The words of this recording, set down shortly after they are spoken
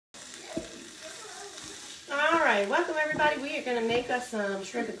Alright, welcome everybody. We are going to make us some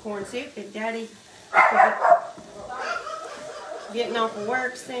shrimp and corn soup. Big Daddy getting off of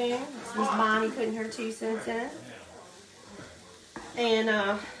work soon. This was Bonnie putting her 2 cents in.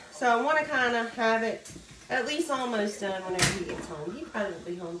 And so I want to kind of have it at least almost done whenever he gets home. He probably won't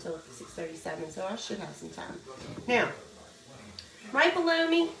be home until 6:37, so I should have some time. Now, right below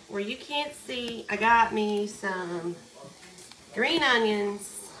me, where you can't see, I got me some green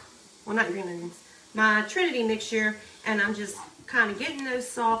onions. Well, not green onions. My Trinity mixture, and I'm just kind of getting those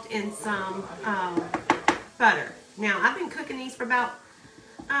soft in some butter. Now, I've been cooking these for about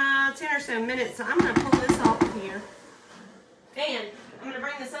 10 or so minutes, so I'm going to pull this off of here. And I'm going to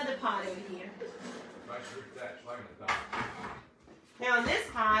bring this other pot over here. Now, in this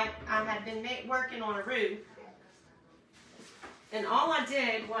pot, I had been working on a roux. And all I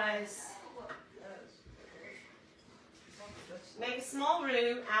did was make a small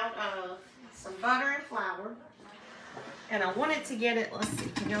roux out of some butter and flour. And I wanted to get it, let's see,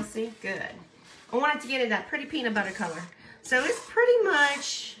 can y'all see? Good. I wanted to get it that pretty peanut butter color. So it's pretty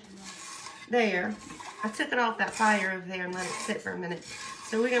much there. I took it off that fire over there and let it sit for a minute.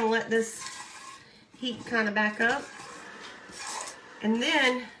 So we're going to let this heat kind of back up. And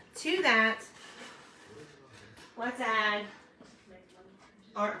then to that, let's add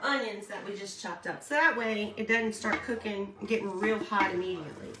our onions that we just chopped up. So that way it doesn't start cooking and getting real hot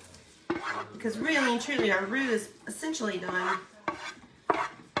immediately. Because really and truly our roux is essentially done.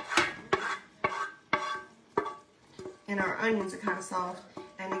 And our onions are kind of soft.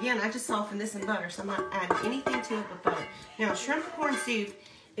 And again, I just softened this in butter, so I'm not adding anything to it but butter. Now, shrimp and corn soup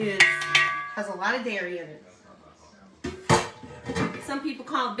has a lot of dairy in it. Some people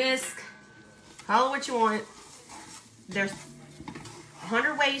call it bisque. Call it what you want. There's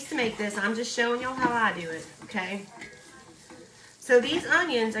 100 ways to make this. I'm just showing y'all how I do it, okay? So these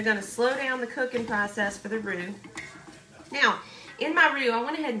onions are going to slow down the cooking process for the roux. Now, in my roux, I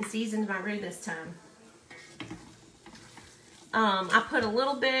went ahead and seasoned my roux this time. I put a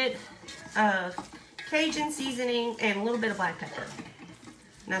little bit of Cajun seasoning and a little bit of black pepper.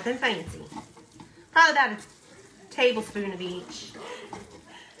 Nothing fancy. Probably about a tablespoon of each.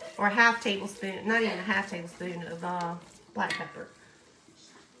 Or a half tablespoon, not even a half tablespoon of black pepper.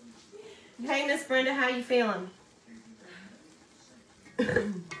 Hey, Miss Brenda, how you feeling?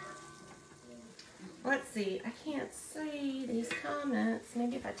 Let's see, I can't see these comments.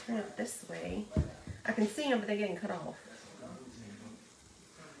 Maybe if I turn it this way. I can see them, but they're getting cut off.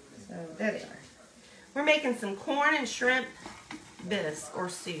 So, there they are. We're making some corn and shrimp bisque, or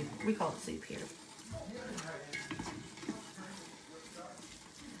soup. We call it soup here.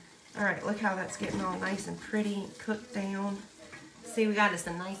 Alright, look how that's getting all nice and pretty cooked down. See, we got us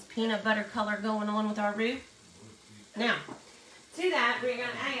a nice peanut butter color going on with our roux. Now, to that, we're going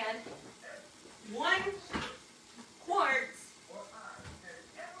to add 1 quart.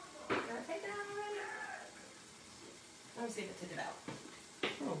 Did I take that out already? Let me see if I took it out.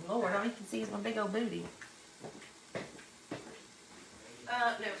 Oh, Lord, all you can see is my big old booty.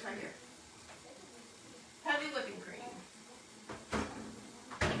 No, it's right here. Heavy whipping cream.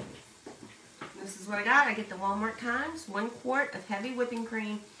 This is what I got. I get the Walmart kinds. 1 quart of heavy whipping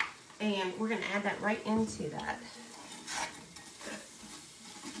cream. And we're going to add that right into that.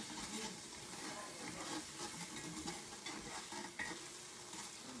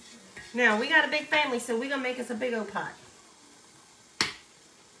 Now, we got a big family, so we're going to make us a big old pot.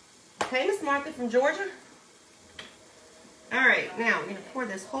 Okay, Miss Martha from Georgia. Alright, now we're going to pour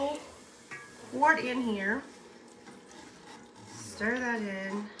this whole quart in here. Stir that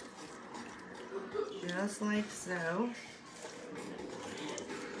in. Just like so.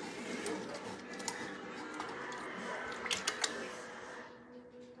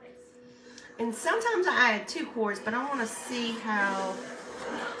 And sometimes I add 2 quarts, but I want to see how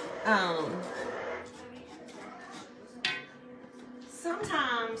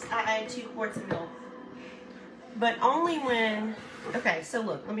sometimes I add 2 quarts of milk, but only when, okay, so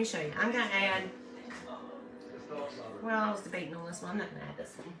look, let me show you. I'm going to add, well, I was debating on this one. I'm not going to add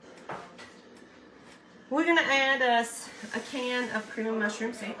this one. We're going to add us a can of cream and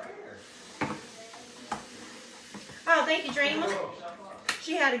mushroom soup. Oh, thank you, Dreamer.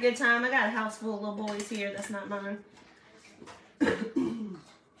 She had a good time. I got a house full of little boys here. That's not mine.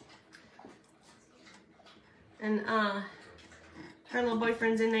 And her little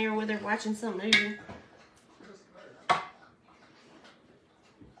boyfriend's in there with her watching some movie.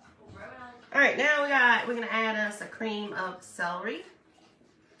 Alright, now we're going to add us a cream of celery.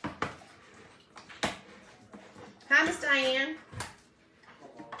 Hi, Miss Diane.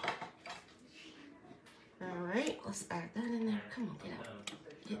 Alright, let's add that in there. Come on, get out.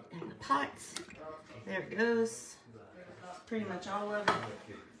 Get in the pots. There it goes. Pretty much all of it.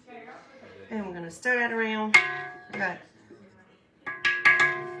 And we're gonna stir that around. I got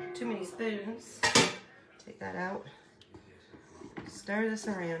too many spoons. Take that out. Stir this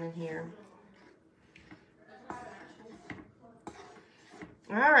around in here.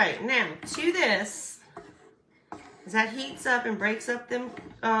 All right, now to this, as that heats up and breaks up them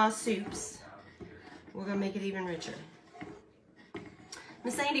soups, we're gonna make it even richer.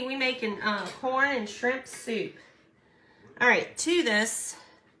 Miss Sandy, we making corn and shrimp soup. All right, to this,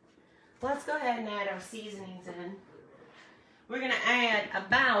 let's go ahead and add our seasonings in. We're gonna add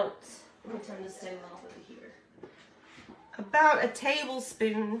about, let me turn this stove off over here, about a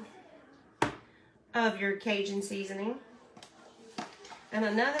tablespoon of your Cajun seasoning. And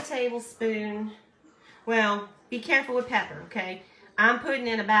another tablespoon, well, be careful with pepper, okay? I'm putting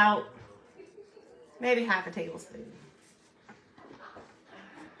in about maybe half a tablespoon.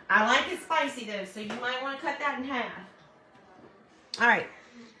 I like it spicy though, so you might want to cut that in half. All right,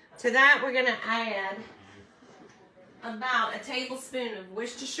 to that we're gonna add about a tablespoon of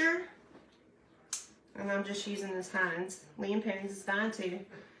Worcestershire. And I'm just using this Heinz. Lee & Perry's is fine too.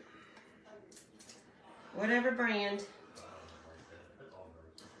 Whatever brand.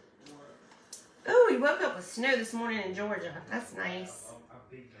 Oh, we woke up with snow this morning in Georgia. That's nice.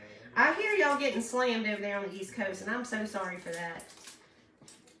 I hear y'all getting slammed over there on the East Coast, and I'm so sorry for that.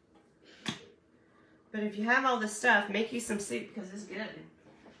 But if you have all this stuff, make you some soup because it's good.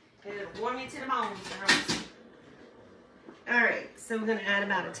 It'll warm you to the bones, girls. Alright, so we're going to add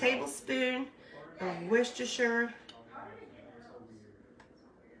about a tablespoon of Worcestershire.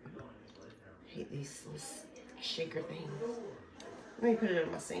 I hate these little shaker things. Let me put it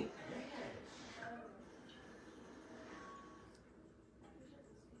in my sink.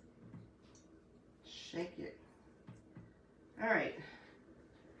 Shake it. All right.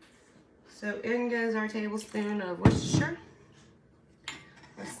 So in goes our tablespoon of Worcestershire.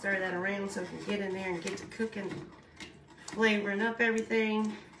 Let's stir that around so we can get in there and get to cooking, flavoring up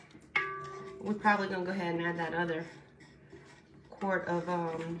everything. We're probably gonna go ahead and add that other quart of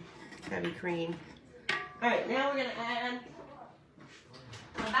heavy cream. All right, now we're gonna add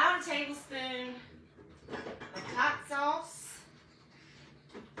about a tablespoon of hot sauce.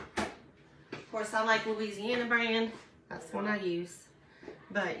 Of course, I like Louisiana brand. That's the one I use.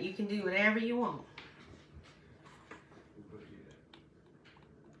 But you can do whatever you want.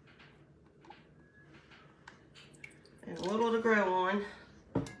 And a little to grow on.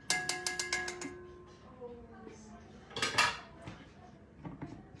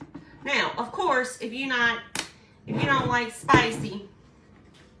 Now, of course, if you don't like spicy,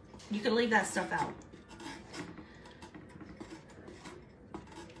 you can leave that stuff out.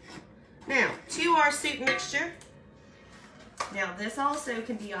 Now, to our soup mixture. Now, this also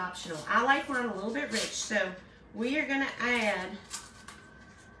can be optional. I like mine a little bit rich, so we are going to add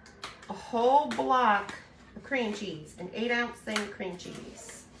a whole block of cream cheese, an 8-ounce thing of cream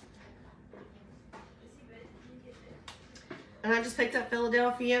cheese. And I just picked up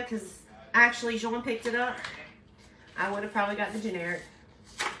Philadelphia because actually Jean picked it up. I would have probably got the generic.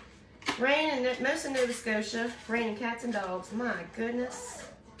 Rain in most of Nova Scotia, raining cats and dogs. My goodness.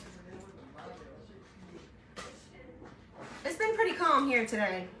 It's been pretty calm here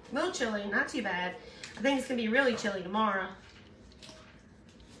today. A little chilly, not too bad. I think it's going to be really chilly tomorrow.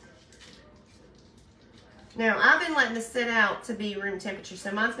 Now, I've been letting this sit out to be room temperature,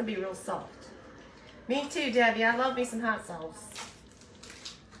 so mine's going to be real soft. Me too, Debbie. I love me some hot sauce.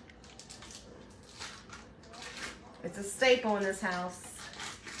 It's a staple in this house.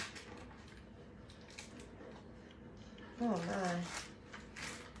 Oh, my.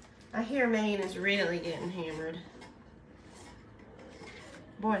 I hear Maine is really getting hammered.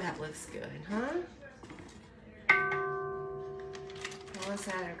 Boy, that looks good, huh? Well, let's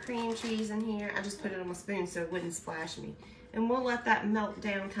add our cream cheese in here. I just put it on my spoon so it wouldn't splash me. And we'll let that melt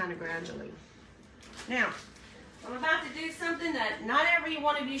down kind of gradually. Now, I'm about to do something that not every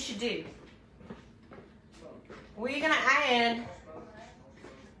one of you should do. We're going to add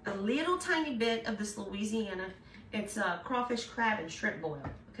a little tiny bit of this Louisiana. It's crawfish, crab, and shrimp boil,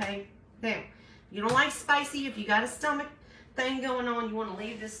 okay? Now, you don't like spicy. If you got a stomach thing going on, you want to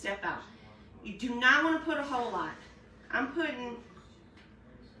leave this step out. You do not want to put a whole lot. I'm putting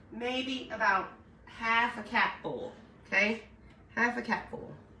maybe about half a capful, okay? Half a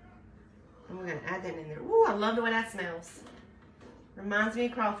capful. And we're going to add that in there. Ooh, I love the way that smells. Reminds me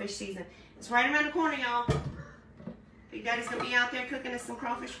of crawfish season. It's right around the corner, y'all. Big Daddy's going to be out there cooking us some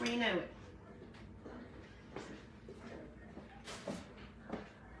crawfish before you know it.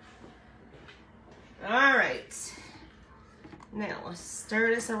 All right. Now, let's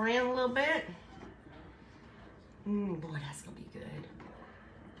stir this around a little bit. Boy, that's gonna be good.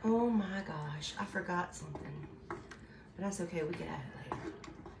 Oh my gosh, I forgot something. But that's okay, we can add it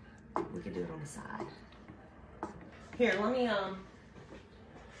later. We can do it on the side. Here, let me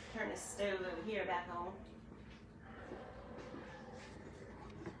turn the stove over here back on.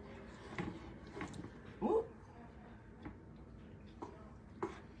 Ooh.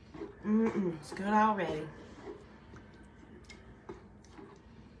 It's good already.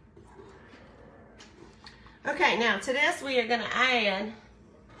 Okay, now to this we are going to add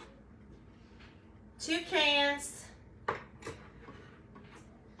 2 cans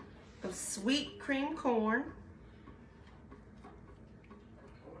of sweet cream corn.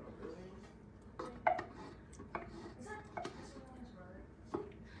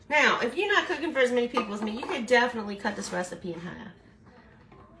 Now, if you're not cooking for as many people as me, you could definitely cut this recipe in half.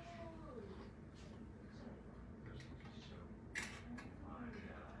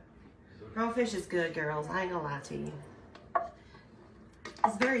 Crawfish is good, girls. I ain't gonna lie to you.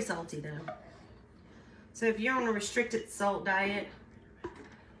 It's very salty, though. So if you're on a restricted salt diet,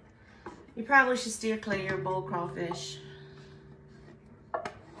 you probably should steer clear of boiled crawfish.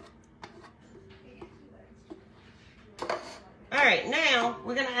 All right, now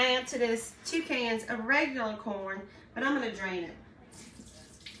we're gonna add to this 2 cans of regular corn, but I'm gonna drain it.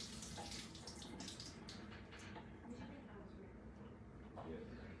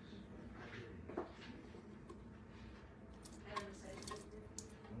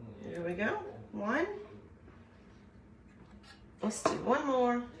 Here we go. 1. Let's do 1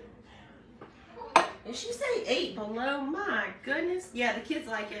 more. Did she say 8 below? My goodness. Yeah, the kids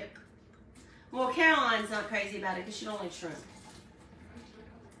like it. Well, Caroline's not crazy about it because she don't like shrimp.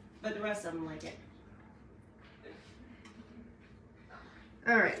 But the rest of them like it.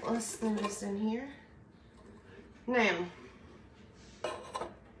 All right, let's throw this in here. Now,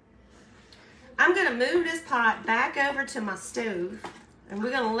 I'm gonna move this pot back over to my stove and we're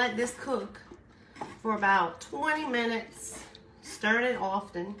gonna let this cook for about 20 minutes. Stir it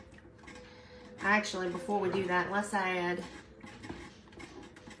often. Actually, before we do that, let's add,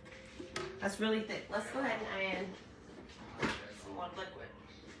 that's really thick. Let's go ahead and add some more liquid.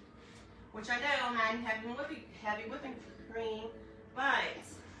 Which I know I'm adding heavy whipping cream,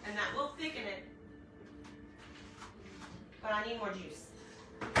 and that will thicken it, but I need more juice.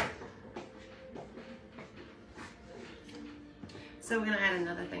 So we're gonna add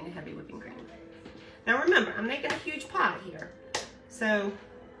another thing of heavy whipping cream. Now remember, I'm making a huge pot here. So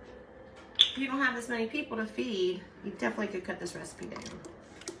if you don't have this many people to feed, you definitely could cut this recipe down.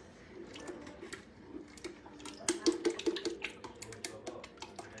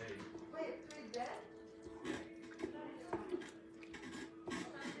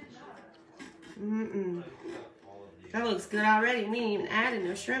 That looks good already. We ain't even added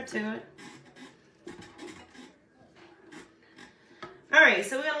no shrimp to it. All right,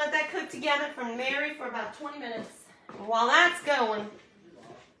 so we're gonna let that cook together from Mary for about 20 minutes. And while that's going,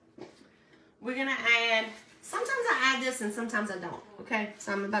 we're gonna add, sometimes I add this and sometimes I don't, okay?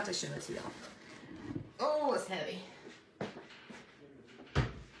 So I'm about to show it to y'all. Oh, it's heavy.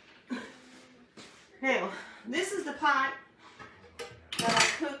 Now, this is the pot that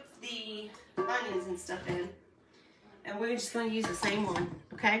I cooked the onions and stuff in. And we're just going to use the same one,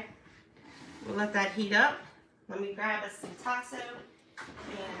 okay? We'll let that heat up. Let me grab us some tasso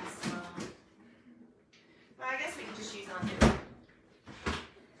and some, well, I guess we can just use andouille.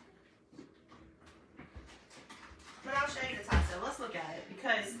 But I'll show you the tasso. Let's look at it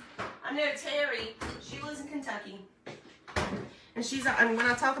because I know Terry, she lives in Kentucky. And when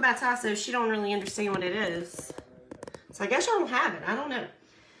I talk about tasso, she don't really understand what it is. So I guess y'all don't have it. I don't know.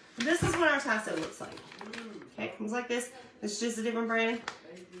 This is what our tasso looks like. Okay, it comes like this. It's just a different brand.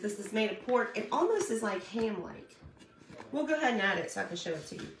 This is made of pork. It almost is like ham-like. We'll go ahead and add it so I can show it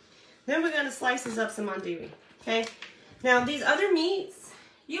to you. Then we're going to slice this up some andouille. Okay? Now, these other meats,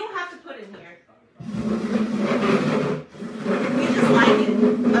 you don't have to put in here. You just like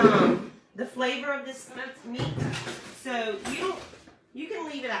it. The flavor of this smoked meat. So, you can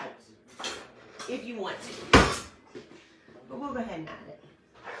leave it out if you want to. But we'll go ahead and add it.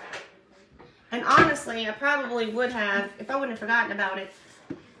 And honestly, I probably would have, if I wouldn't have forgotten about it,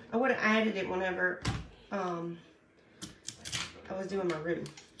 I would have added it whenever I was doing my roux.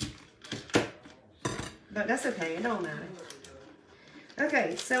 But that's okay, it don't matter.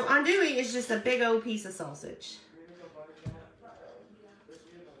 Okay, so andouille is just a big old piece of sausage.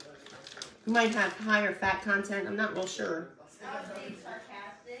 It might have higher fat content, I'm not real sure.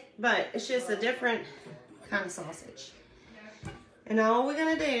 But it's just a different kind of sausage. And all we're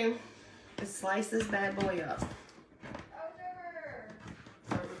gonna do is slice this bad boy up.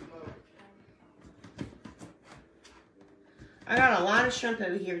 I got a lot of shrimp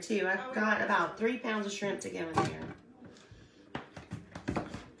over here too. I got about 3 pounds of shrimp to go in there.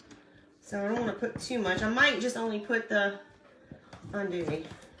 So I don't want to put too much. I might just only put the andouille.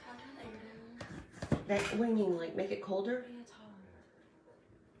 That, what do you mean, like make it colder?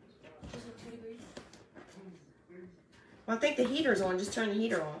 Well, I think the heater's on. Just turn the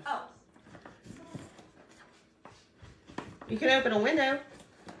heater off. Oh. You can open a window.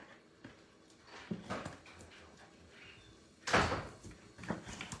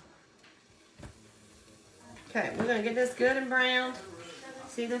 Okay, we're gonna get this good and browned.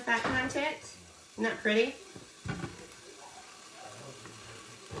 See the fat content? Isn't that pretty?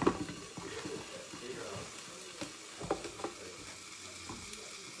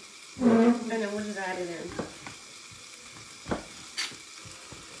 And then we'll just add it in.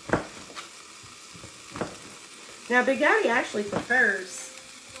 Now, Big Daddy actually prefers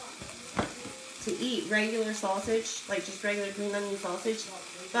to eat regular sausage, like just regular green onion sausage,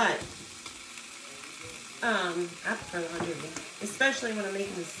 but I prefer the andouille, especially when I'm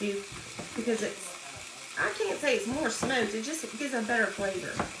making the soup, because it's, I can't say it's more smoked, it just gives a better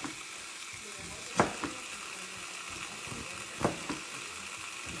flavor.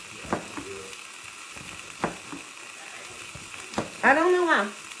 I don't know why.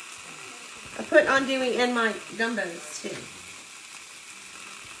 I put andouille in my gumbos too.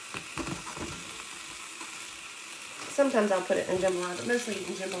 Sometimes I'll put it in jambalaya, but mostly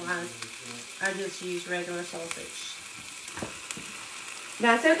in jambalaya, I just use regular sausage.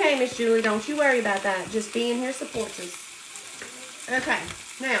 That's okay, Miss Julie. Don't you worry about that. Just being here supports us. Okay,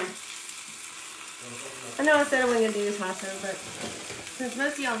 now, I know I said I wasn't going to do this hot sauce, but since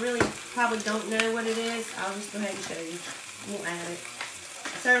most of y'all really probably don't know what it is, I'll just go ahead and show you. We'll add it.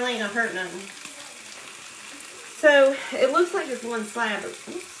 Certainly ain't going to hurt nothing. So, it looks like it's one slab, but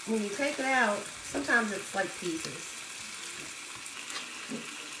when you take it out, sometimes it's like pieces.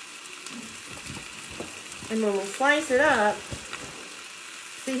 And when we slice it up,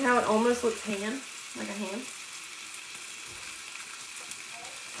 see how it almost looks ham, like a ham?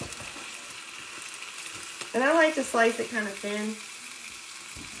 And I like to slice it kind of thin.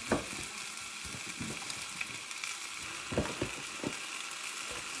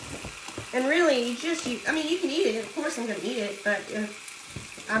 And really, you just use, I mean, you can eat it. Of course I'm going to eat it, but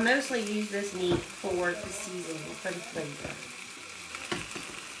I mostly use this meat for the seasoning, for the flavor.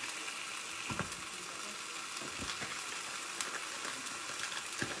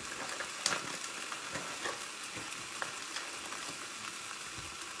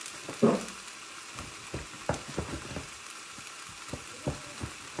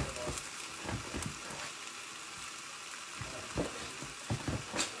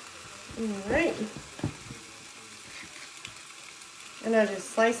 Alright. And I just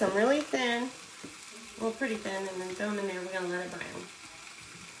slice them really thin, well, pretty thin, and then throw them in there. We're going to let it brown.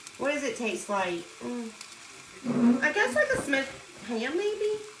 What does it taste like? I guess like a smoked ham,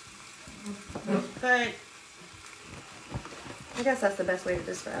 maybe? But I guess that's the best way to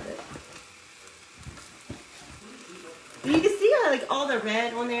describe it. You can see how, like, all the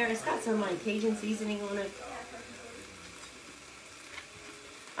red on there. It's got some, like, Cajun seasoning on it.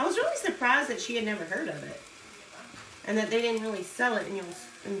 I was really surprised that she had never heard of it, and that they didn't really sell it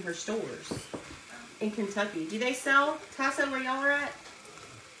in her stores in Kentucky. Do they sell tasso where y'all are at?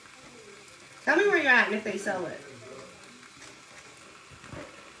 Tell me where you're at and if they sell it.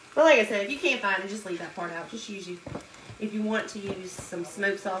 But like I said, if you can't find it, just leave that part out. Just use you. If you want to use some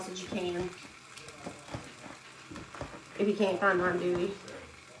smoked sausage, you can. If you can't find andouille.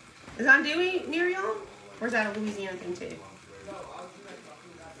 Is andouille near y'all? Or is that a Louisiana thing too?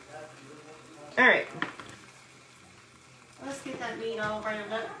 Alright. Let's get that meat all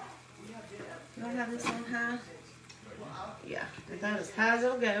browned up. Do I have this on high? Yeah, if that is high as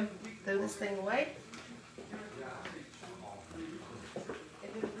it'll go. Throw this thing away.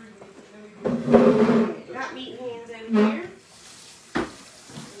 Got meat hands over here. We'll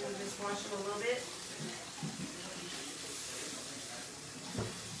just wash them a little bit.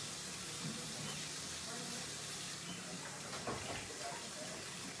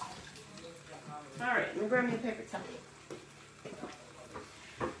 Alright, I'm going to grab me a paper towel.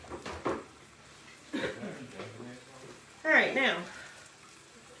 Alright, now,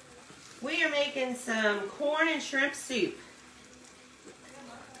 we are making some corn and shrimp soup.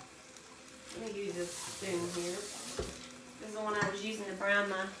 Let me use this spoon here. This is the one I was using to brown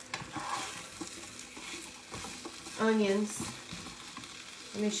my onions.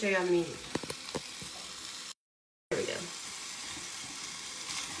 Let me show you how to meat. There we go.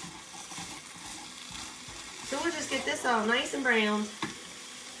 So we'll just get this all nice and browned.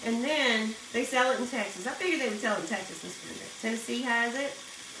 And then they sell it in Texas. I figured they would sell it in Texas, Miss Brenda. Tennessee has it.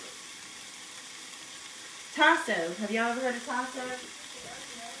 Tasso. Have y'all ever heard of Tasso?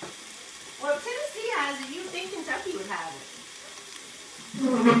 Well, if Tennessee has it, you would think Kentucky would have it.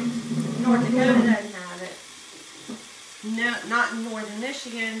 North Dakota doesn't have it. No, not in northern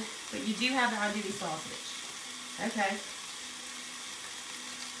Michigan, but you do have the andouille sausage. Okay.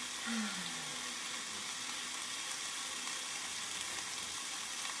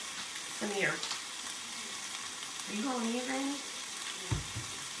 Come here. Are you holding me, Granny?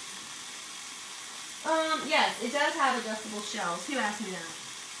 Yes, it does have adjustable shelves. Who asked me that?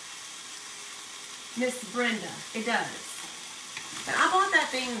 Miss Brenda. It does. But I bought that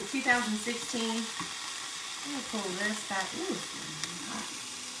thing in 2016. I'm gonna pull this back. Ooh,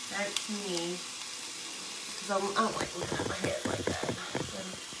 back to me. Because I don't like looking at my head like that. So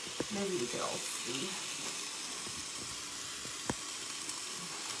maybe you can all see.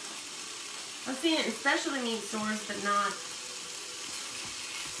 I've seen it in specialty meat stores, but not.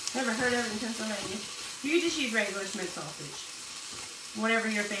 Never heard of it in Pennsylvania. You just use regular smoked sausage. Whatever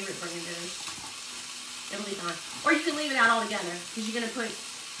your favorite brand is. It'll be fine. Or you can leave it out altogether, because you're going to put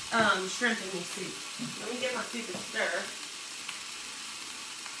shrimp in your soup. Let me get my soup and stir.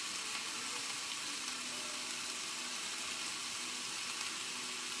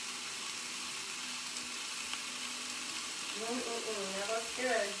 That looks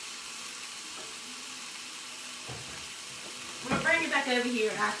good. I'm going to bring it back over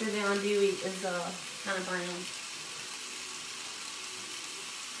here after the andouille is kind of brown.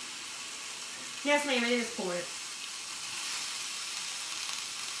 Yes, ma'am, it is pork.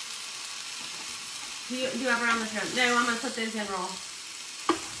 Do I brown the shrimp? No, I'm going to put those in raw.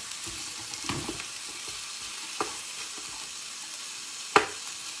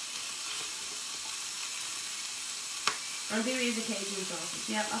 Andouille is a Cajun sausage.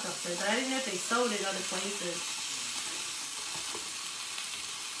 Yep, I thought so. But I didn't know if they sold it other places.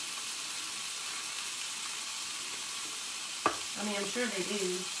 I mean, I'm sure they do.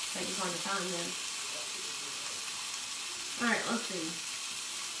 They just hard to find them. Alright, let's see.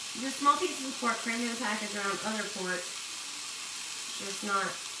 Just small pieces of pork crammed in a package around other pork. Just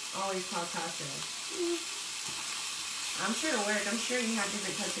not always called taco. I'm sure it'll work. I'm sure you have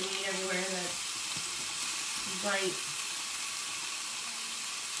different types of meat everywhere that bite.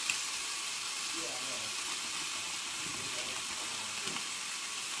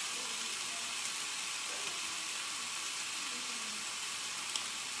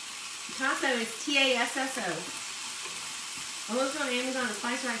 Tasso is T-A-S-S-O. I looked on Amazon at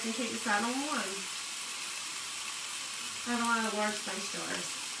Spice Racks and can't decide on one. I have a lot of large spice jars.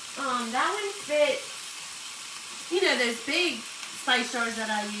 That one fits, you know, those big spice jars that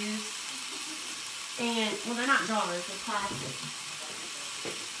I use. And, well, they're not jars, they're plastic.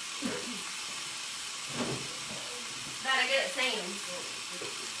 That I get at Sam's.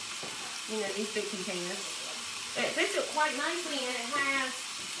 You know, these big containers. It fits it quite nicely, and it has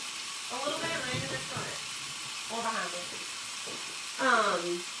a little bit of room in the front or behind it.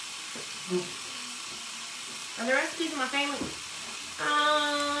 Are the recipes in my family?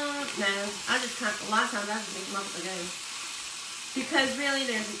 No. I just kind of, a lot of times I just make them up as I go. Because really,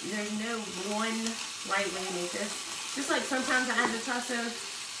 there's no one right way to make this. Just like sometimes I add the tasso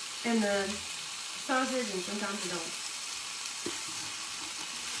and the sausage, and sometimes I don't.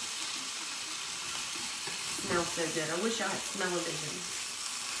 Smells so good. I wish I had smell-o-vision.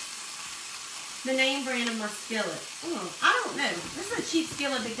 The name brand of my skillet. I don't know. This is a cheap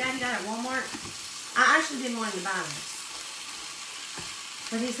skillet Big Daddy got at Walmart. I actually didn't want him to buy this.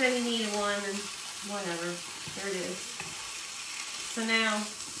 But he said he needed one, and whatever. There it is. So now,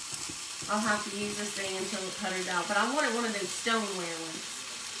 I'll have to use this thing until it putters out. But I wanted one of those stoneware ones.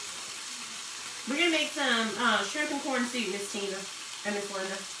 We're going to make some shrimp and corn soup, Miss Tina and Miss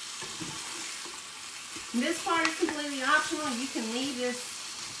Linda. This part is completely optional. You can leave this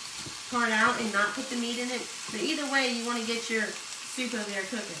part out and not put the meat in it. But either way, you want to get your soup over there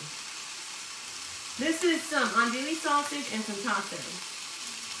cooking. This is some andouille sausage and some taco.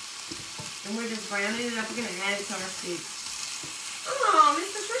 And we're just browning it up. We're going to add it to our soup. Oh,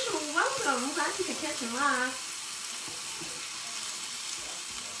 Miss Patricia, welcome. I'm glad you could catch it live.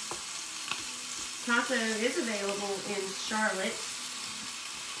 Taco is available in Charlotte.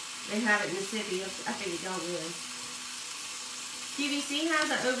 They have it in Mississippi. I figured y'all would. QVC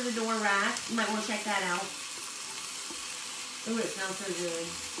has an over-the-door rack. You might want to check that out. Oh, it smells so good.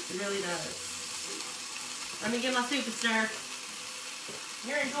 It really does. Let me get my soup a stir.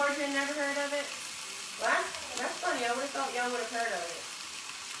 You're in Georgia and never heard of it? Well, that's funny. I would have thought y'all would have heard of it.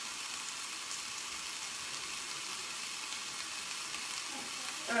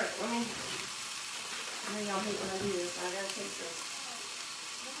 Alright, I know y'all hate when I do this, but I gotta taste this.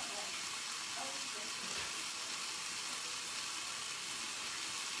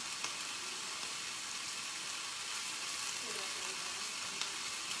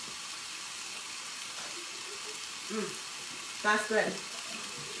 That's good.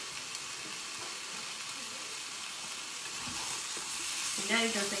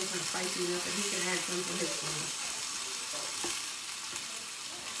 Daddy's gonna say it's not spicy enough, but he can add some for his flavor.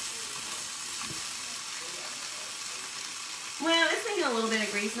 Well, it's making a little bit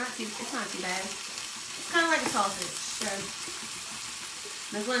of grease. It's not too bad. It's kind of like a sausage. So,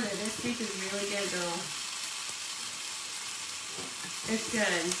 Miss Linda, this soup is really good, girl. It's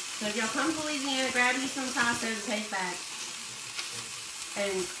good. So if y'all come to Louisiana, grab you some taco to take back.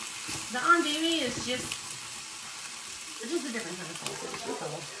 And the andouille is just a different kind of sausage. That's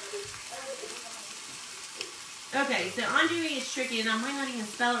all. Okay, so andouille is tricky, and I might not even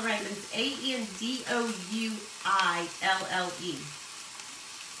spell it right, but it's A-N-D-O-U-I-L-L-E.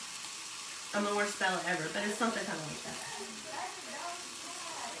 I'm the worst speller ever, but it's something kind of like that.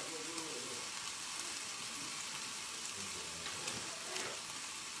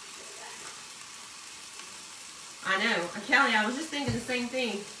 I know. Kelly, I was just thinking the same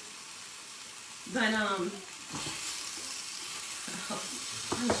thing. But, I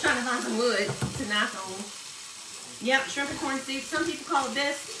was trying to find some wood to knock on. Yep, shrimp and corn soup. Some people call it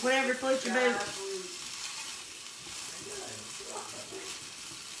bisque, whatever floats your boat.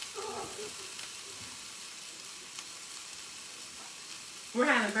 We're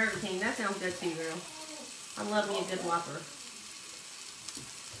having Burger King. That sounds good too, girl. I love me a good Whopper.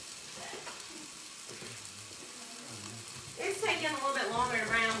 It's taking a little bit longer to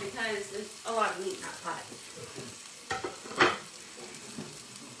brown because there's a lot of meat in that pot.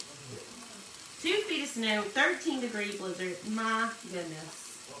 2 feet of snow, 13-degree blizzard. My goodness.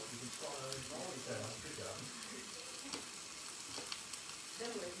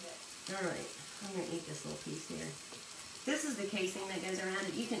 Alright, I'm going to eat this little piece here. This is the casing that goes around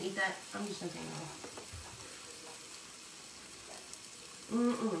it. You can eat that. I'm just going to take it off.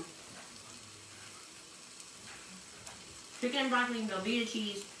 Chicken and broccoli and Velveeta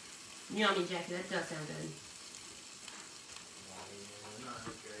cheese. Yummy, Jackie. That does sound good.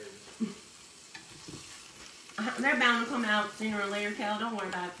 They're bound to come out sooner or later, Kel. Don't worry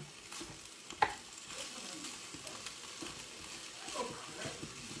about it.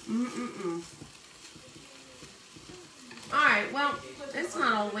 Alright, well, it's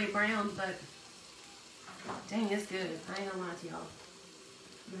not all the way brown, but dang, it's good. I ain't gonna lie to y'all.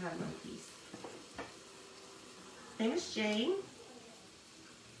 I'm gonna have my piece. Name is Jane.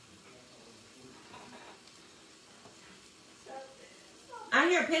 I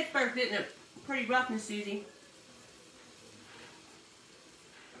hear Pittsburgh's getting it pretty rough, Miss Susie.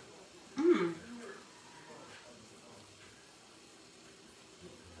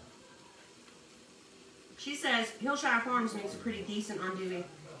 She says Hillshire Farms makes a pretty decent andouille.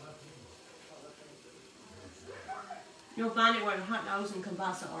 You'll find it where the hot dogs and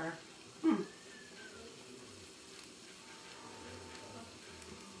kielbasa are.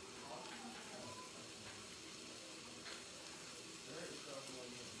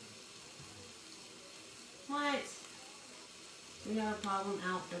 What? We got a problem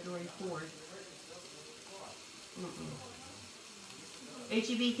out February 4th.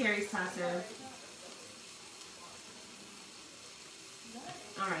 HEB carries taco.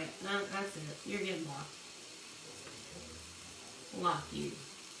 Alright, that's it. You're getting blocked. Lock you.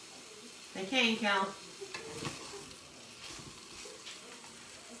 They came, Cal.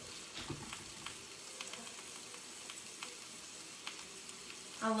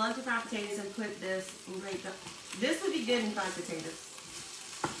 I love to fry potatoes and put this and grate up. This would be good in fried potatoes.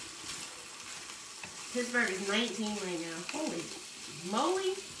 Pittsburgh is 19 right now. Holy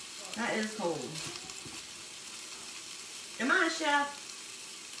moly. That is cold. Am I a chef?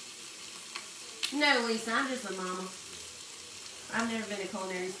 No, Lisa, I'm just a mama. I've never been to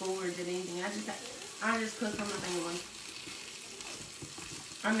culinary school or did anything. I just cook for my family.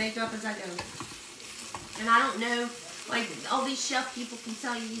 I make up as I go. And I don't know, like all these chef people can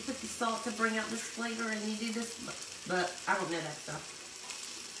tell you, you put the salt to bring out this flavor and you do this, but I don't know that stuff.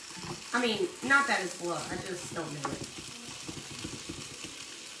 I mean, not that it's blood, I just don't know it.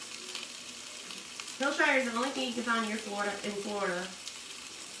 Hillshire is the only thing you can find in Florida.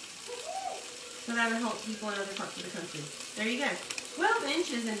 So that'll help people in other parts of the country. There you go. 12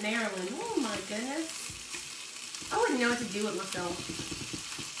 inches in Maryland. Oh my goodness. I wouldn't know what to do with myself.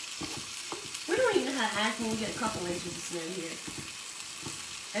 We don't even know how to act when we get a couple inches of snow here.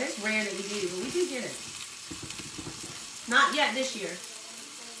 And it's rare that we do, but we do get it. Not yet this year.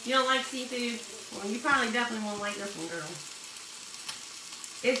 You don't like seafood? Well, you probably definitely won't like this one, girl.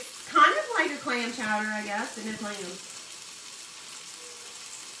 It's kind of like a clam chowder, I guess, and it's lamb.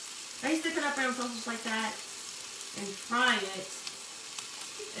 I used to cut up round sausage like that and fry it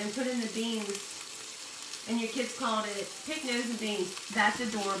and put in the beans. And your kids called it pig nose and beans. That's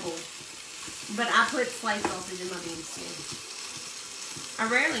adorable. But I put sliced sausage in my beans too. I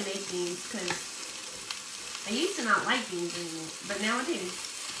rarely make beans because I used to not like beans anymore, but now I do.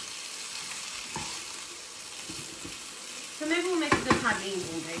 So maybe we'll make a good hot beans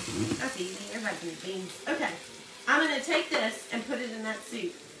one day. That's easy. Everybody can make beans. Okay. I'm going to take this and put it in that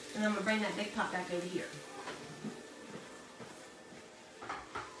soup. And I'm going to bring that big pot back over here.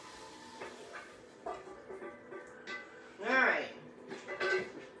 Alright.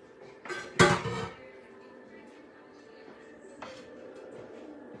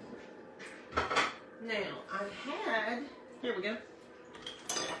 Now, here we go.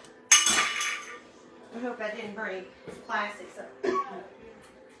 I hope that didn't break. It's plastic, so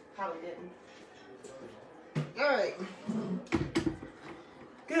probably didn't. Alright.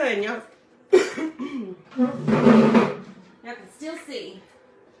 Good, y'all. Y'all can still see.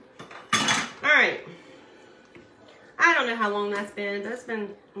 Alright. I don't know how long that's been, but it's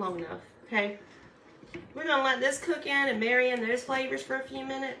been long enough, okay? We're going to let this cook in and marry in those flavors for a few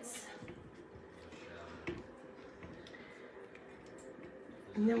minutes.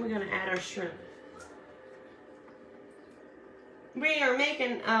 And then we're going to add our shrimp. We are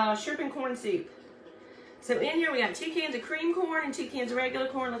making shrimp and corn soup. So in here we got 2 cans of cream corn and 2 cans of regular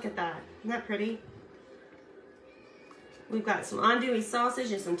corn. Look at that. Isn't that pretty? We've got some andouille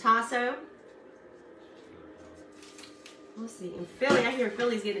sausage and some tasso. Let's see. In Philly, I hear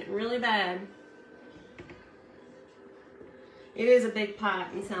Philly's getting it really bad. It is a big pot.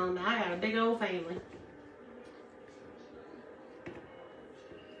 I'm telling you, I got a big old family.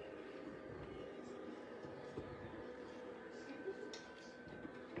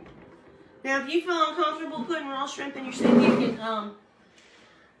 Now, if you feel uncomfortable putting raw shrimp in your soup,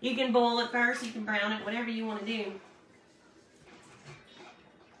 you can boil it first, you can brown it, whatever you want to do.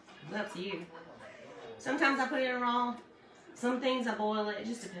 It's up to you. Sometimes I put it in raw. Some things I boil it. It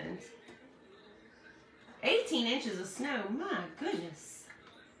just depends. 18 inches of snow. My goodness.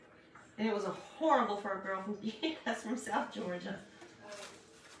 And it was horrible for a girl from, yes, from South Georgia.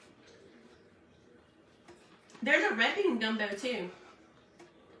 There's a red bean gumbo too.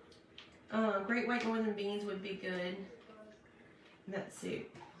 Great white northern beans would be good in that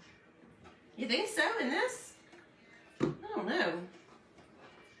soup. You think so in this? I don't know.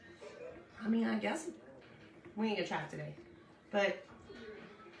 I mean, I guess we ain't gonna try it today. But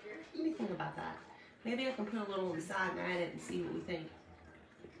let me think about that. Maybe I can put a little on the side and add it and see what we think.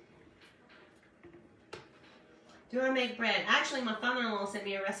 Do I make bread? Actually, my father-in-law sent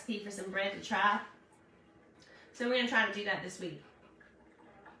me a recipe for some bread to try. So we're gonna try to do that this week.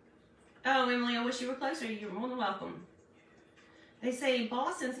 Oh, Emily, I wish you were closer. You're more than welcome. They say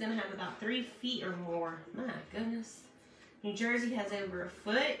Boston's going to have about 3 feet or more. My goodness. New Jersey has over 1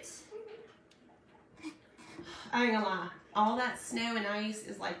 foot. I ain't gonna lie. All that snow and ice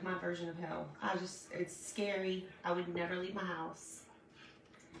is like my version of hell. It's scary. I would never leave my house.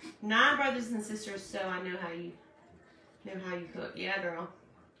 9 brothers and sisters, so I know how you cook. Yeah, girl.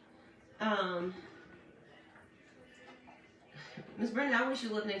 Miss Brenda, I wish you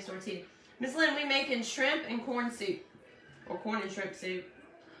lived next door too. Miss Lynn, we making shrimp and corn soup. Or corn and shrimp soup.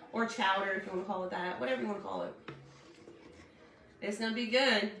 Or chowder, if you want to call it that. Whatever you want to call it. It's going to be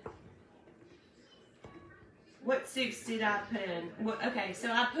good. What soups did I put in? Okay,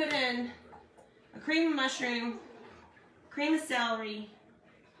 so I put in a cream of mushroom, cream of celery.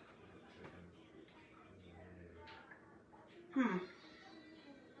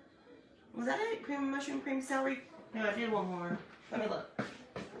 Was that it? Cream of mushroom, cream of celery? No, I did one more. Let me look.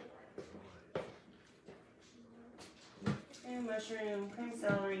 Cream mushroom, cream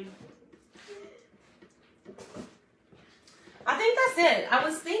celery. I think that's it. I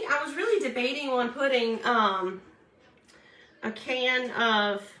was really debating on putting a can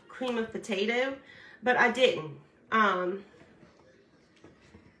of cream of potato, but I didn't. I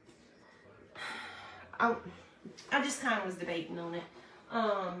just kind of was debating on it.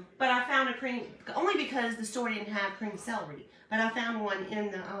 But I found a cream, only because the store didn't have cream celery. But I found one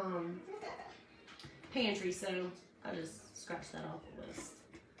in the pantry, so I just scratched that off the list.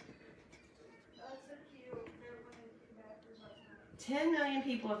 10 million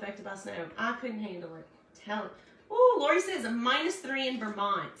people affected by snow. I couldn't handle it. Tell it. Oh, Lori says a -3 in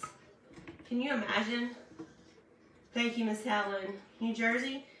Vermont. Can you imagine? Thank you, Miss Helen. New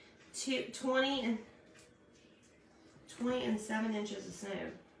Jersey, 20 and 7 inches of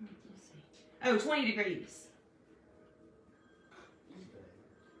snow. Oh, 20 degrees.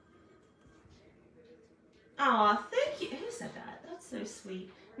 Oh, thank you. Who said that? That's so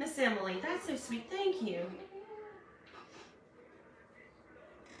sweet. Miss Emily, that's so sweet. Thank you.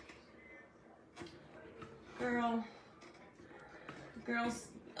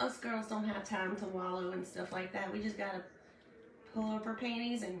 Us girls don't have time to wallow and stuff like that. We just gotta pull up our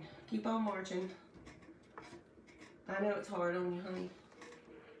panties and keep on marching. I know it's hard on you, honey.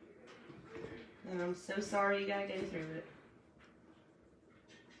 And I'm so sorry you gotta go through it.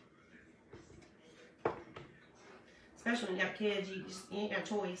 Especially when you got kids, you ain't got a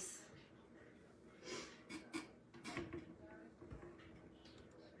choice.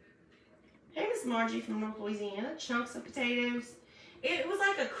 Hey, Miss Margie from North Louisiana. Chunks of potatoes. It was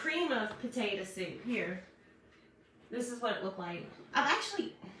like a cream of potato soup. Here. This is what it looked like. I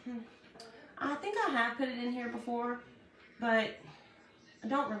think I have put it in here before, but I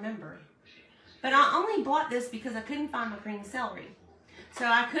don't remember. But I only bought this because I couldn't find my green celery. So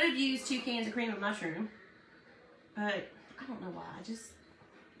I could have used 2 cans of cream of mushroom, but I don't know why. I just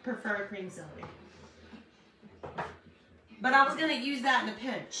prefer cream celery. But I was going to use that in a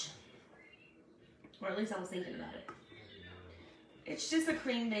pinch. Or at least I was thinking about it. It's just a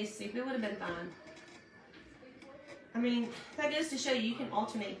cream-based soup. It would have been fine. I mean, that goes to show you can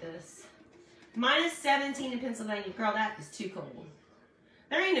alternate this. Minus 17 in Pennsylvania. Girl, that is too cold.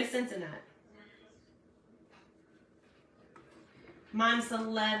 There ain't no sense in that. Minus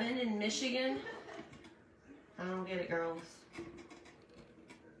 11 in Michigan. I don't get it, girls.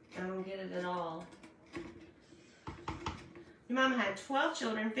 I don't get it at all. Your mama had 12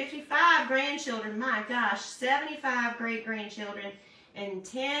 children, 55 grandchildren, my gosh, 75 great-grandchildren, and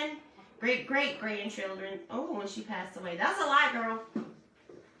 10 great-great-grandchildren. Oh, when she passed away. That's a lot, girl.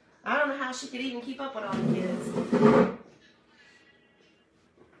 I don't know how she could even keep up with all the kids.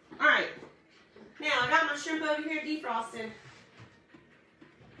 All right. Now, I got my shrimp over here defrosted.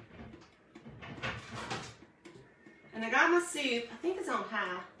 And I got my soup. I think it's on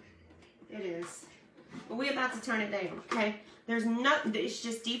high. It is. But we're about to turn it down, okay? There's nothing. It's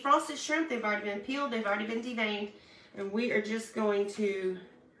just defrosted shrimp. They've already been peeled. They've already been deveined. And we are just going to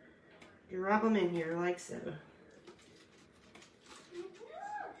drop them in here like so.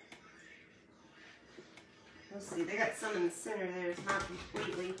 Let's see. They got some in the center there. It's not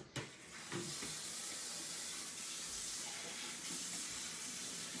completely.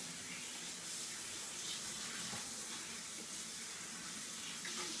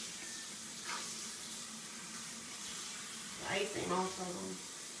 Icing off of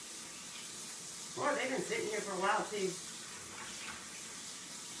them. Or they've been sitting here for a while too.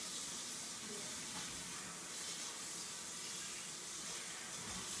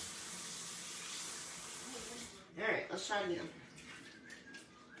 Alright, let's try it again.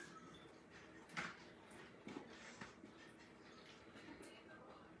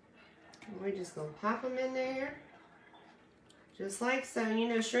 We're just going to pop them in there. Just like so. You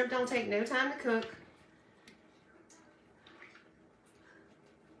know, shrimp don't take no time to cook.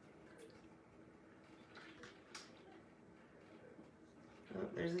 Oh,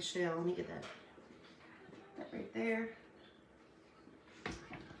 there's a shell. Let me get that. That right there.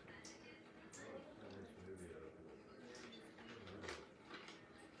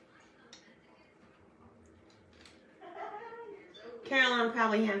 Caroline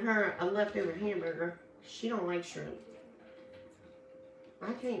probably had her a leftover hamburger. She don't like shrimp.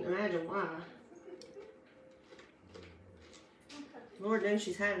 I can't imagine why. Lord knows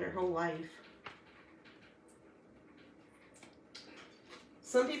she's had it her whole life.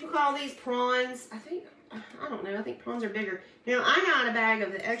 Some people call these prawns. I don't know. I think prawns are bigger. Now, I got a bag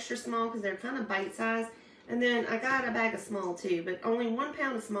of the extra small because they're kind of bite-sized. And then I got a bag of small too, but only 1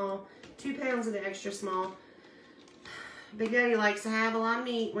 pound of small, 2 pounds of the extra small. Big Daddy likes to have a lot of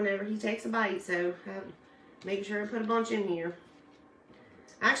meat whenever he takes a bite, so make sure I put a bunch in here.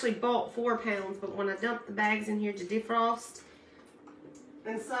 I actually bought 4 pounds, but when I dumped the bags in here to defrost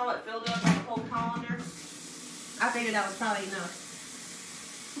and saw it filled up like a whole colander, I figured that was probably enough.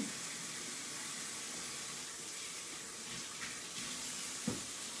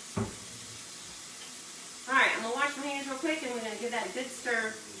 Alright, I'm going to wash my hands real quick and we're going to give that a good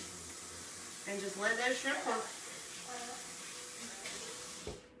stir and just let those shrimp cook.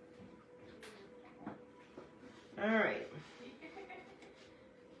 Alright.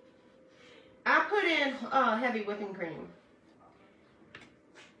 I put in heavy whipping cream.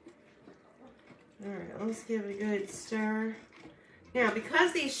 Alright, let's give it a good stir. Now,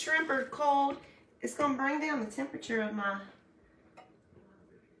 because these shrimp are cold, it's going to bring down the temperature of my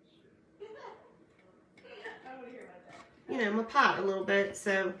my pot a little bit.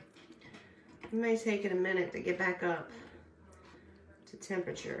 So It may take it a minute to get back up to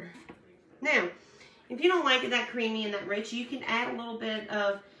temperature. Now, if you don't like it that creamy and that rich, you can add a little bit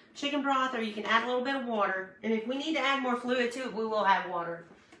of chicken broth, or you can add a little bit of water. And if we need to add more fluid to it, we will add water.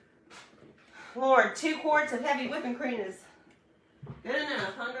 Lord, 2 quarts of heavy whipping cream is good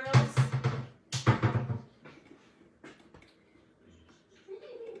enough, huh, girls?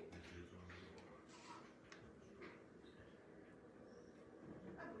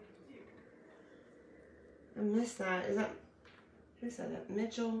 I missed that. Is that, who said that?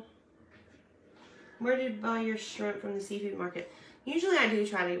 Mitchell? Where did you buy your shrimp from the seafood market? Usually I do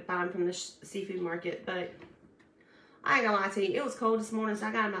try to buy them from the seafood market, but I ain't gonna lie to you. It was cold this morning, so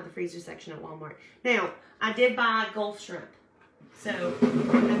I got them out of the freezer section at Walmart. Now, I did buy Gulf shrimp. So,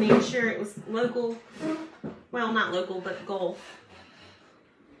 I made sure it was local. Well, not local, but Gulf.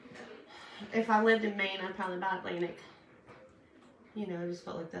 If I lived in Maine, I'd probably buy Atlantic. You know, I just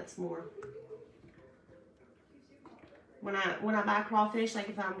felt like that's more. When I buy crawfish, like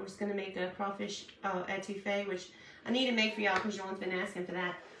if I'm just going to make a crawfish etouffee, which I need to make for y'all because y'all's been asking for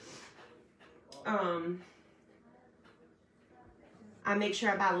that. I make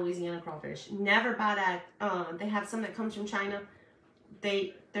sure I buy Louisiana crawfish. Never buy that. They have some that comes from China.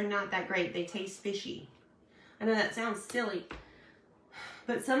 They're not that great. They taste fishy. I know that sounds silly,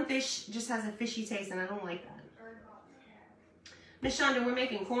 but some fish just has a fishy taste, and I don't like that. Miss Shonda, we're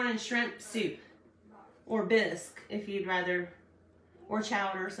making corn and shrimp soup. Or bisque, if you'd rather, or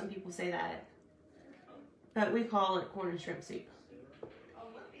chowder, some people say that. But we call it corn and shrimp soup.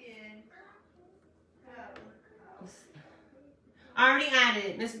 I already added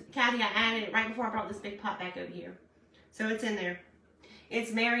it. Miss Kathy, I added it right before I brought this big pot back over here. So it's in there.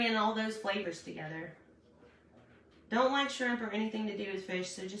 It's marrying all those flavors together. Don't like shrimp or anything to do with fish,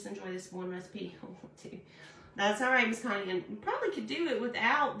 so just enjoy this one recipe. That's alright, Miss Connie. And you probably could do it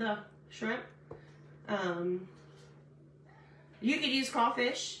without the shrimp. You could use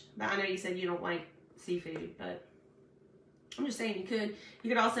crawfish, but I know you said you don't like seafood, but I'm just saying you could. You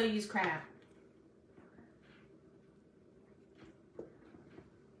could also use crab.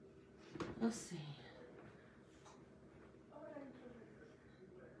 Let's see.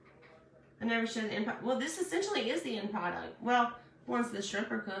 I never showed the end product. Well, this essentially is the end product. Well, once the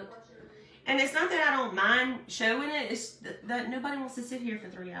shrimp are cooked. And it's not that I don't mind showing it, it's that nobody wants to sit here for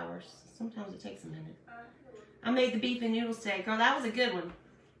 3 hours. Sometimes it takes a minute. I made the beef and noodle steak. Oh, that was a good one.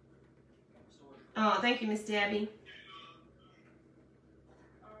 Oh, thank you, Miss Debbie.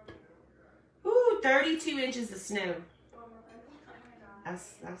 Ooh, 32 inches of snow.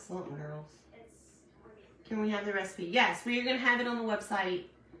 That's something, girls. Can we have the recipe? Yes, we are going to have it on the website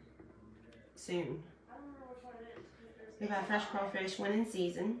soon. We have fresh crawfish, when in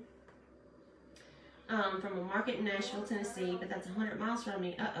season. From a market in Nashville, Tennessee, but that's 100 miles from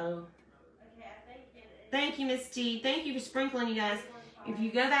me. Uh-oh. Thank you, Miss T. Thank you for sprinkling, you guys. If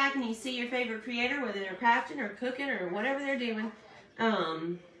you go back and you see your favorite creator, whether they're crafting or cooking or whatever they're doing,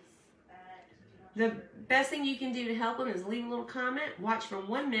 the best thing you can do to help them is leave a little comment, watch for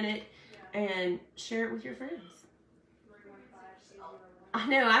 1 minute, and share it with your friends. I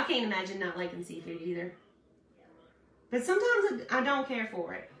know, I can't imagine not liking seafood either. But sometimes I don't care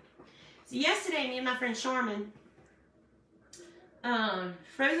for it. So yesterday, me and my friend Charmin,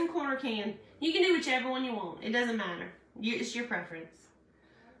 frozen corn or canned. You can do whichever one you want. It doesn't matter. It's your preference.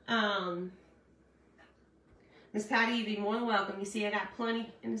 Miss Patty, you'd be more than welcome. You see, I got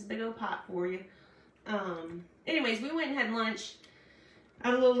plenty in this big old pot for you. Anyways, we went and had lunch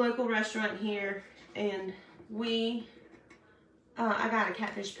at a little local restaurant here, and I got a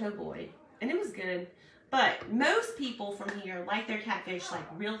catfish po' boy, and it was good. But most people from here like their catfish like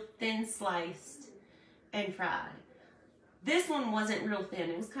real thin sliced and fried. This one wasn't real thin.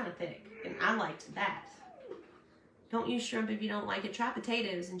 It was kind of thick, and I liked that. Don't use shrimp if you don't like it. Try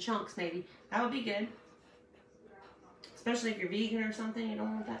potatoes in chunks, maybe. That would be good. Especially if you're vegan or something. You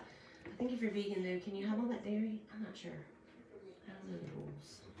don't want that. I think if you're vegan, though, can you have all that dairy? I'm not sure. I don't know the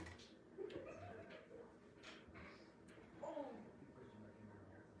rules.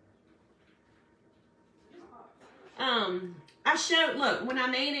 I showed, look, when I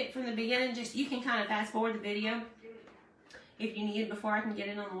made it from the beginning, just, you can kind of fast forward the video if you need it before I can get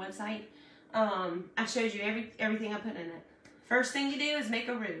it on the website. I showed you everything I put in it. First thing you do is make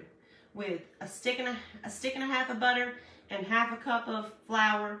a roux with a stick and a half of butter and half a cup of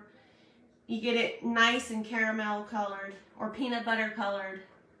flour. You get it nice and caramel colored or peanut butter colored.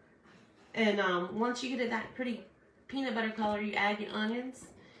 And once you get it that pretty peanut butter color, you add your onions.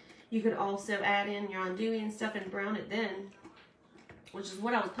 You could also add in your andouille and stuff and brown it then, which is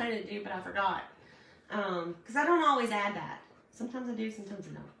what I was planning to do, but I forgot. Because I don't always add that. Sometimes I do, sometimes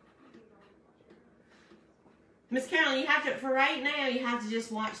I don't. Miss Carolyn, you have to, for right now, you have to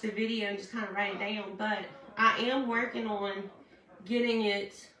just watch the video and just kind of write it down. But I am working on getting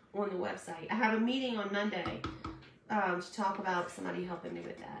it on the website. I have a meeting on Monday to talk about somebody helping me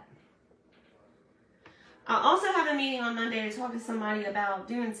with that. I also have a meeting on Monday to talk to somebody about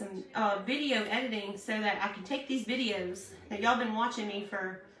doing some video editing so that I can take these videos that y'all been watching me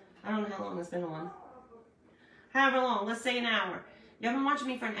for, I don't know how long it's been on. However long, let's say an hour. Y'all been watching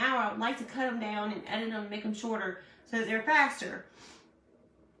me for an hour. I would like to cut them down and edit them, make them shorter so that they're faster.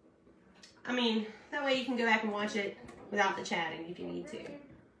 I mean, that way you can go back and watch it without the chatting if you need to.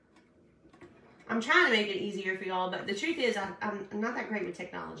 I'm trying to make it easier for y'all, but the truth is I'm not that great with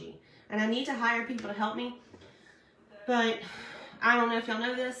technology. And I need to hire people to help me. But I don't know if y'all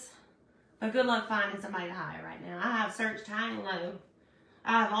know this, but good luck finding somebody to hire right now. I have searched high and low.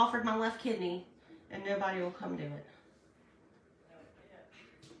 I have offered my left kidney, and nobody will come do it.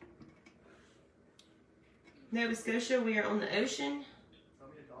 Nova Scotia, we are on the ocean.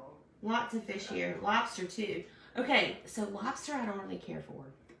 Lots of fish here. Lobster, too. Okay, so lobster I don't really care for.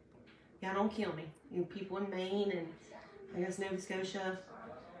 Y'all don't kill me. You people in Maine and I guess Nova Scotia.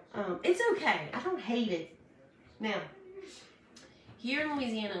 It's okay. I don't hate it. Now, here in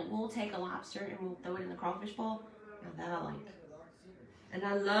Louisiana, we'll take a lobster and we'll throw it in the crawfish bowl. Now that I like. And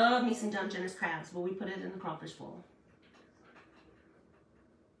I love me some Dungeness crabs, but we put it in the crawfish bowl.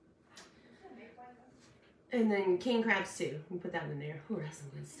 And then king crabs too. We put that in there. Ooh, that's some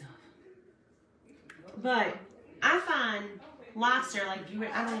good stuff. But I find lobster, like if you,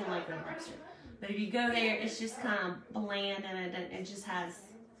 I don't even like red lobster, but if you go there, it's just kind of bland and it just has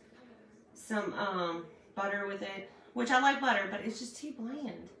some butter with it, which I like butter, but it's just too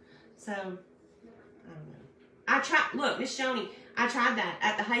bland. So I don't know. I tried. Look, Miss Shoney, I tried that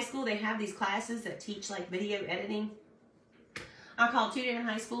at the high school. They have these classes that teach like video editing. I called 2 different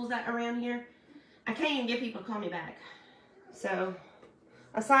high schools that around here. I can't even get people to call me back. So,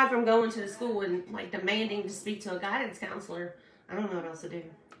 aside from going to the school and like demanding to speak to a guidance counselor, I don't know what else to do.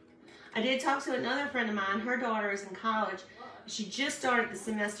 I did talk to another friend of mine. Her daughter is in college. She just started the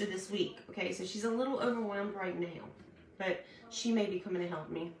semester this week. Okay, so she's a little overwhelmed right now, but she may be coming to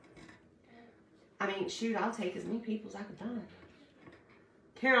help me. I mean, shoot, I'll take as many people as I can find.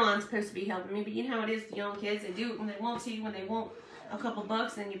 Caroline's supposed to be helping me, but you know how it is, the young kids. They do it when they want to, when they want a couple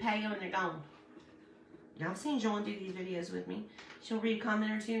bucks, and you pay them and they're gone. Now, I've seen Joan do these videos with me. She'll read a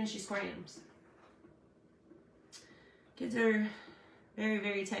comment or two and she scrams. Kids are very,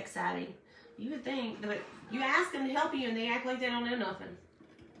 very tech savvy. You would think, but you ask them to help you and they act like they don't know nothing.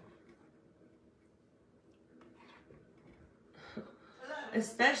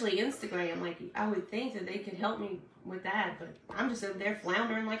 Especially Instagram. Like, I would think that they could help me with that, but I'm just over there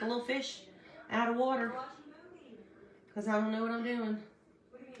floundering like a little fish out of water because I don't know what I'm doing.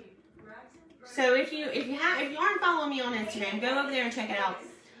 So if you aren't following me on Instagram, go over there and check it out.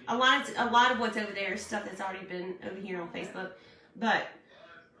 A lot of what's over there is stuff that's already been over here on Facebook, but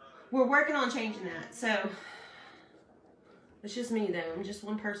we're working on changing that. So it's just me though. I'm just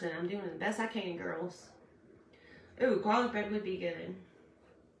one person. I'm doing the best I can, girls. Ooh, garlic bread would be good.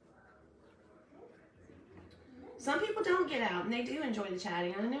 Some people don't get out and they do enjoy the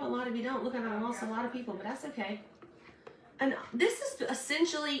chatting. I know a lot of you don't. Look, I've lost a lot of people, but that's okay. And this is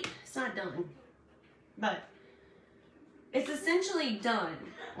essentially, it's not done, but it's essentially done.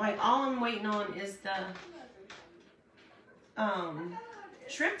 Like, all I'm waiting on is the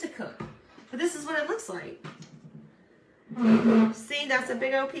shrimp to cook. But this is what it looks like. See, that's a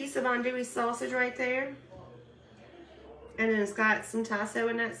big old piece of andouille sausage right there. And then it's got some tasso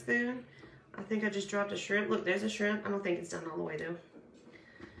in that spoon. I think I just dropped a shrimp. Look, there's a shrimp. I don't think it's done all the way, though.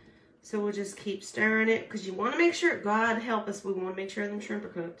 So we'll just keep stirring it because you want to make sure, God help us, we want to make sure them shrimp are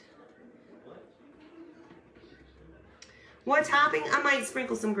cooked. What topping? I might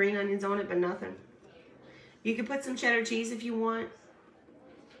sprinkle some green onions on it, but nothing. You can put some cheddar cheese if you want.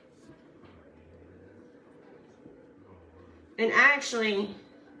 And actually,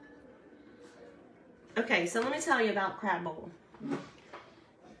 okay, so let me tell you about crab bowl.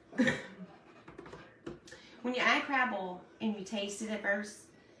 When you add crab bowl and you taste it at first,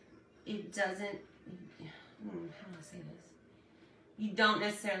 it doesn't, how do I say this? You don't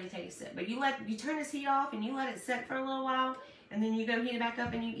necessarily taste it, but you turn this heat off and you let it set for a little while, and then you go heat it back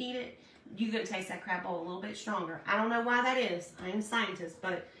up and you eat it, you're going to taste that crab bowl a little bit stronger. I don't know why that is. I am a scientist,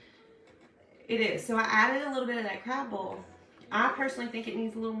 but it is. So I added a little bit of that crab bowl. I personally think it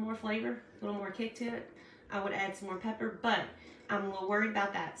needs a little more flavor, a little more kick to it. I would add some more pepper, but I'm a little worried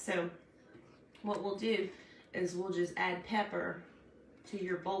about that. So what we'll do is we'll just add pepper to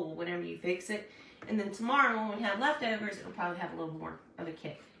your bowl whenever you fix it. And then tomorrow when we have leftovers, it'll probably have a little more of a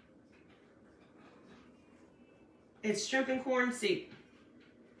kick. It's shrimp and corn soup.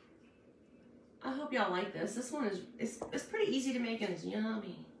 I hope y'all like this. This one is, it's pretty easy to make and it's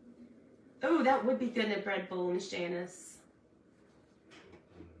yummy. Oh, that would be good in a bread bowl, Miss Janice.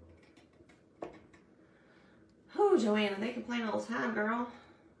 Oh, Joanna, they complain all the time, girl.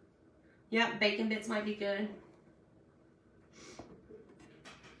 Yep, bacon bits might be good.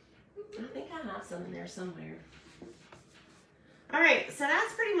 I think I have some in there somewhere. All right, so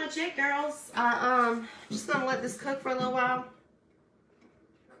that's pretty much it, girls. Just gonna let this cook for a little while.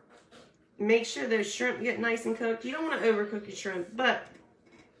 Make sure those shrimp get nice and cooked. You don't want to overcook your shrimp, but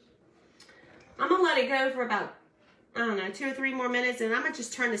I'm gonna let it go for about, I don't know, 2 or 3 more minutes, and I'm gonna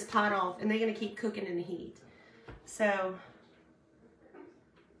just turn this pot off, and they're gonna keep cooking in the heat. So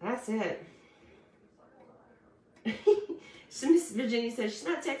that's it. So Miss Virginia says she's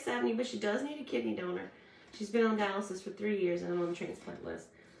not tech savvy, but she does need a kidney donor. She's been on dialysis for 3 years and I'm on the transplant list.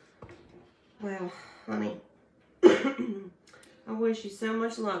 Well, honey, I wish you so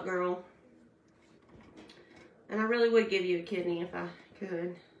much luck, girl. And I really would give you a kidney if I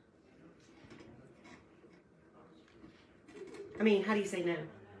could. I mean, how do you say no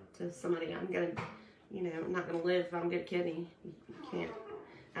to somebody? I'm gonna, you know, I'm not gonna live if I don't get a kidney. You can't.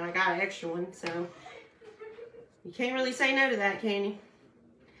 And I got an extra one, so you can't really say no to that, can you?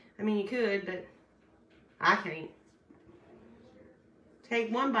 I mean, you could, but I can't.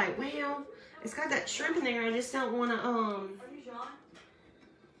 Take one bite. Well, it's got that shrimp in there. I just don't want to, I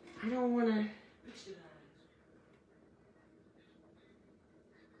don't want to.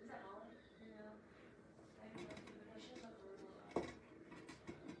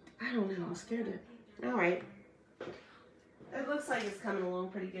 I don't know. I'm scared of it. All right. It looks like it's coming along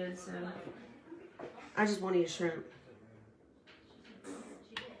pretty good, so I just want to eat shrimp.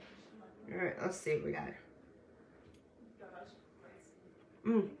 All right, let's see what we got.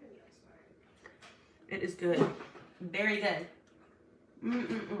 It is good. Very good.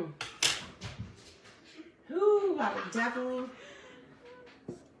 Ooh, I would definitely,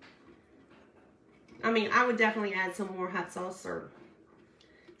 I would definitely add some more hot sauce or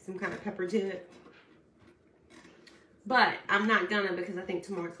some kind of pepper to it. But I'm not gonna, because I think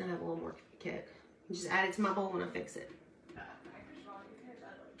tomorrow it's gonna have a little more kick. Just add it to my bowl when I fix it.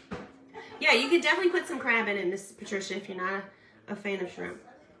 Yeah, you could definitely put some crab in it, Miss Patricia, if you're not a fan of shrimp.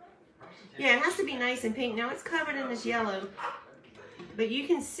 Yeah, it has to be nice and pink. Now it's covered in this yellow, but you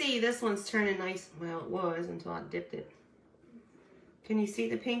can see this one's turning nice. Well, it was until I dipped it. Can you see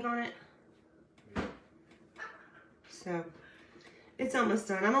the pink on it? So it's almost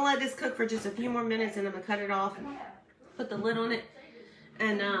done. I'm gonna let this cook for just a few more minutes, and I'm gonna cut it off and put the lid on it,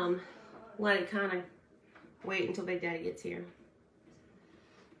 and let it kind of wait until Big Daddy gets here.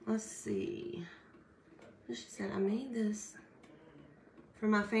 Let's see. She said I made this for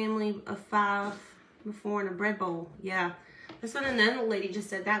my family of 5 before in a bread bowl. Yeah, this one, and then the lady just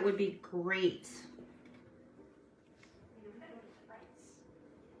said that would be great.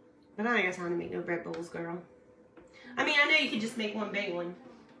 But I ain't got time to make no bread bowls, girl. I mean, I know you could just make one big one.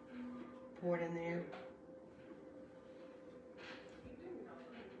 Pour it in there.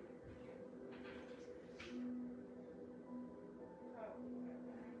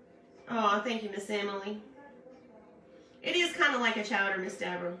 Oh, thank you, Miss Emily. It is kind of like a chowder, Miss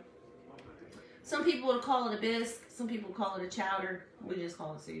Deborah. Some people would call it a bisque. Some people call it a chowder. We just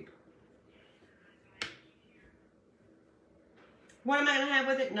call it soup. What am I gonna have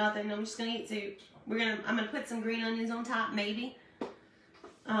with it? Nothing. I'm just gonna eat soup. I'm gonna put some green onions on top, maybe.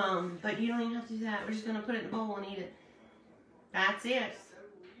 But you don't even have to do that. We're just gonna put it in a bowl and eat it. That's it.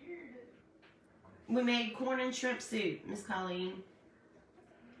 We made corn and shrimp soup, Miss Colleen.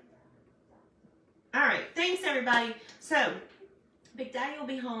 All right, thanks everybody. So, Big Daddy will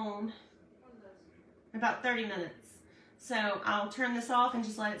be home in about 30 minutes. So I'll turn this off and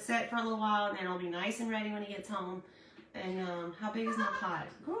just let it sit for a little while, and then it'll be nice and ready when he gets home. And how big is my pot?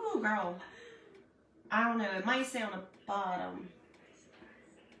 Ooh, girl. I don't know. It might say on the bottom.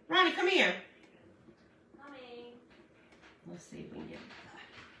 Ronnie, come here. Mommy. Let's see if we can get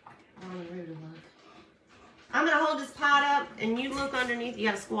Ronnie Roo to look. I'm gonna hold this pot up, and you look underneath. You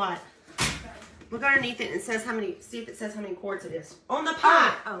gotta squat. Look underneath it, and it says how many. See if it says how many quarts it is on the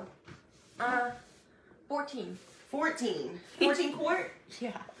pot. 14. 14. 14 quart?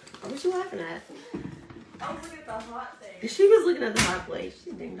 Yeah. What was you laughing at? I was looking at the hot thing. She was looking at the hot plate.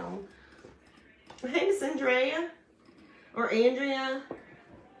 She's ding dong. Hey, Miss Andrea. Or Andrea.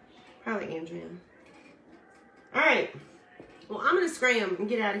 Probably Andrea. Alright. Well, I'm going to scram and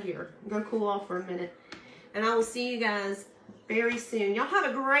get out of here. I'm going to cool off for a minute. And I will see you guys very soon. Y'all have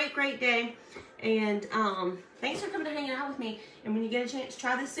a great, great day. And thanks for coming to hang out with me. And when you get a chance,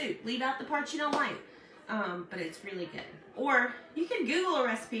 try this soup. Leave out the parts you don't like. but it's really good. Or you can Google a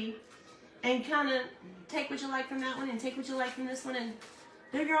recipe and kind of take what you like from that one and take what you like from this one and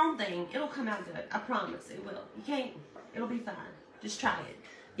do your own thing. It'll come out good. I promise it will. You can't, it'll be fine. Just try it.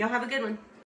 Y'all have a good one.